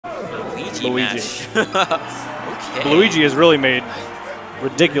Luigi match. Okay. Luigi has really made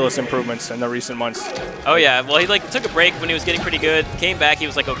ridiculous improvements in the recent months. Oh yeah, well he like took a break when he was getting pretty good, came back, he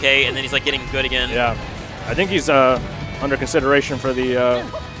was like okay, and then he's like getting good again. Yeah, I think he's under consideration for the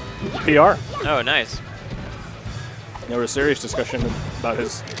PR. Oh, nice. There was a serious discussion about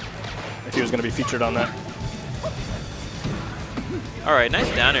if he was going to be featured on that. All right, nice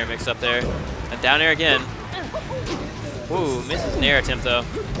down air mix up there. A down air again. Ooh, misses an air attempt though.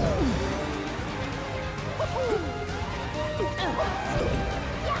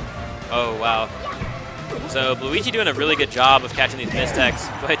 Oh, wow. So BluEG doing a really good job of catching these mistechs,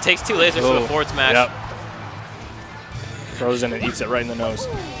 but it takes 2 lasers for the forward smash. Yep. Throws in and eats it right in the nose.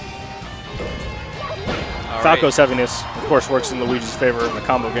 Falco's heaviness, of course, works in Luigi's favor in the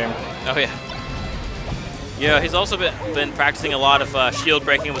combo game. Oh, yeah. Yeah, he's also been practicing a lot of shield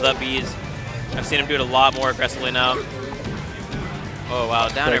breaking with up Bs. I've seen him do it a lot more aggressively now. Oh, wow.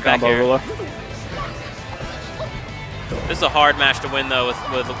 Down air back here. Rula. This is a hard match to win, though, with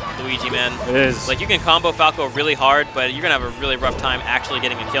Luigi, man. It is. Like, you can combo Falco really hard, but you're going to have a really rough time actually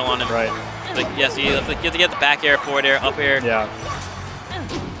getting a kill on him. Right. Like, yes, you have to get the back air, forward air, up air. Yeah.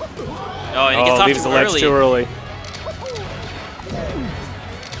 Oh, and he gets off leaves the ledge too early.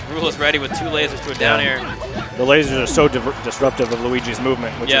 Rula's ready with 2 lasers to a down air. The lasers are so disruptive of Luigi's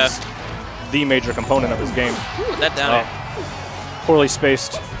movement, which is the major component of his game. Ooh, that down air. Poorly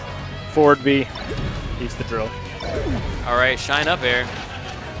spaced. Forward B. Eats the drill. All right, shine up air.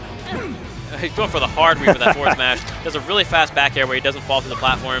 He's going for the hard read for that forward smash. Does a really fast back air where he doesn't fall through the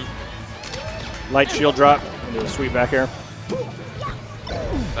platform. Light shield drop into a sweet back air.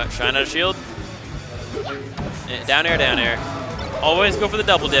 Shine out of shield. And down air, down air. Always go for the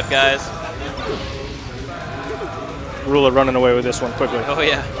double dip, guys. Rula running away with this one quickly. Oh,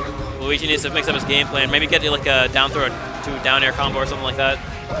 yeah. Luigi needs to mix up his game plan. Maybe get like a down throw to down air combo or something like that.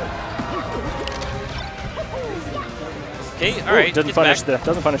 Okay, all right. Doesn't punish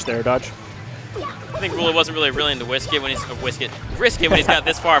the air dodge. I think Rula wasn't really willing to risk it when he's got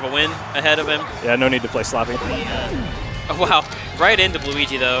this far of a win ahead of him. Yeah, no need to play sloppy. Oh, wow, right into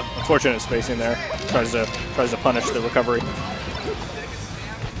BluEG though. Unfortunate spacing there. Tries to punish the recovery.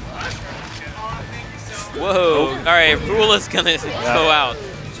 Whoa! All right, Rula's gonna go out,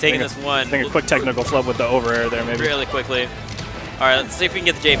 taking this one. I think a quick technical flub with the over air there, maybe. Really quickly. All right, let's see if we can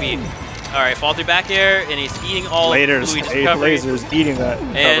get the JP. All right, fall through back air, and he's eating all Luigi's recovery. lasers, eating that.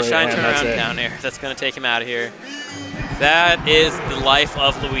 And shine turnaround down air. That's gonna take him out of here. That is the life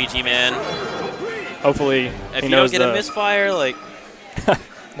of Luigi, man. Hopefully, if you don't get a misfire, like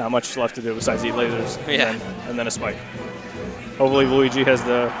not much left to do besides eat lasers. Yeah. And then a spike. Hopefully, Luigi has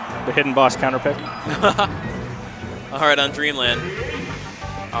the hidden boss counter pick. All right, on Dreamland.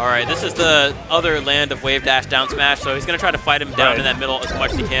 All right, this is the other land of wave dash down smash, so he's gonna try to fight him down in that middle as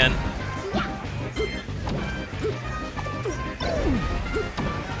much as he can.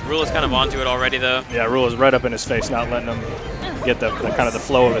 Rula's kind of onto it already, though. Yeah, Rula's right up in his face, not letting him get the kind of the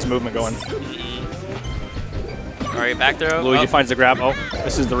flow of his movement going. All right, back throw. Luigi finds the grab. Oh,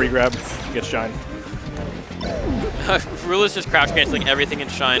 this is the re-grab. Gets shine. Rula's just crouch canceling everything in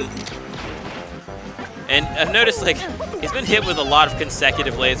shine. And I've noticed, like, he's been hit with a lot of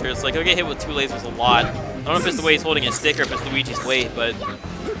consecutive lasers. Like, he'll get hit with 2 lasers a lot. I don't know if it's the way he's holding his stick or if it's Luigi's weight, but...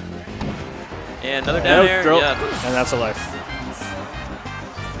 And another down air. Yeah. And that's a life.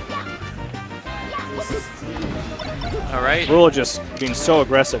 All right. Rula just being so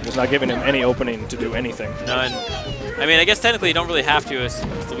aggressive, just not giving him any opening to do anything. None. I mean, I guess technically you don't really have to as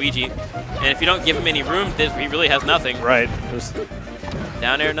Luigi. And if you don't give him any room, he really has nothing. Right.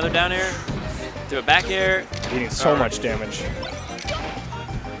 Down air, another down air. Do a back air. Eating so much damage.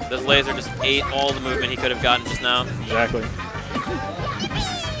 This laser just ate all the movement he could have gotten just now. Exactly.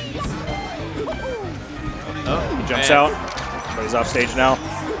 Oh, he jumps out, but he's off stage now.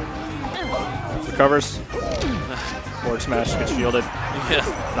 Recovers. Forward smash, gets shielded.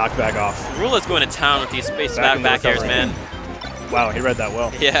 Yeah. Knocked back off. Rula's going to town with these space back airs, man. Wow, he read that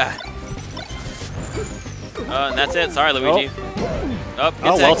well. Yeah. And that's it. Sorry, Luigi. Oh,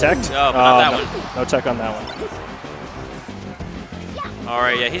 well teched. Oh, but not that one. No tech on that one. All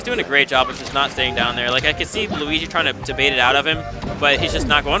right, yeah, he's doing a great job of just not staying down there. Like, I could see Luigi trying to bait it out of him, but he's just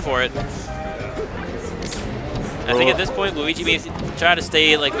not going for it. I think at this point, Luigi may try to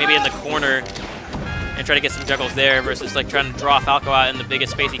stay, like, maybe in the corner and try to get some juggles there versus, like, trying to draw Falco out in the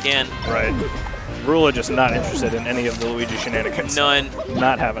biggest space he can. Right. Rula just not interested in any of the Luigi shenanigans. None.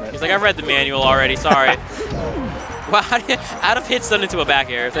 Not having it. He's like, I've read the manual already, sorry. Wow, out of hits done into a back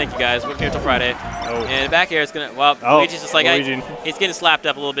air. Thank you, guys. We're here till Friday. Oh. And back air is going to, well, Luigi's just like, he's getting slapped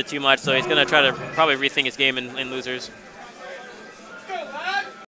up a little bit too much, so he's going to try to probably rethink his game in losers.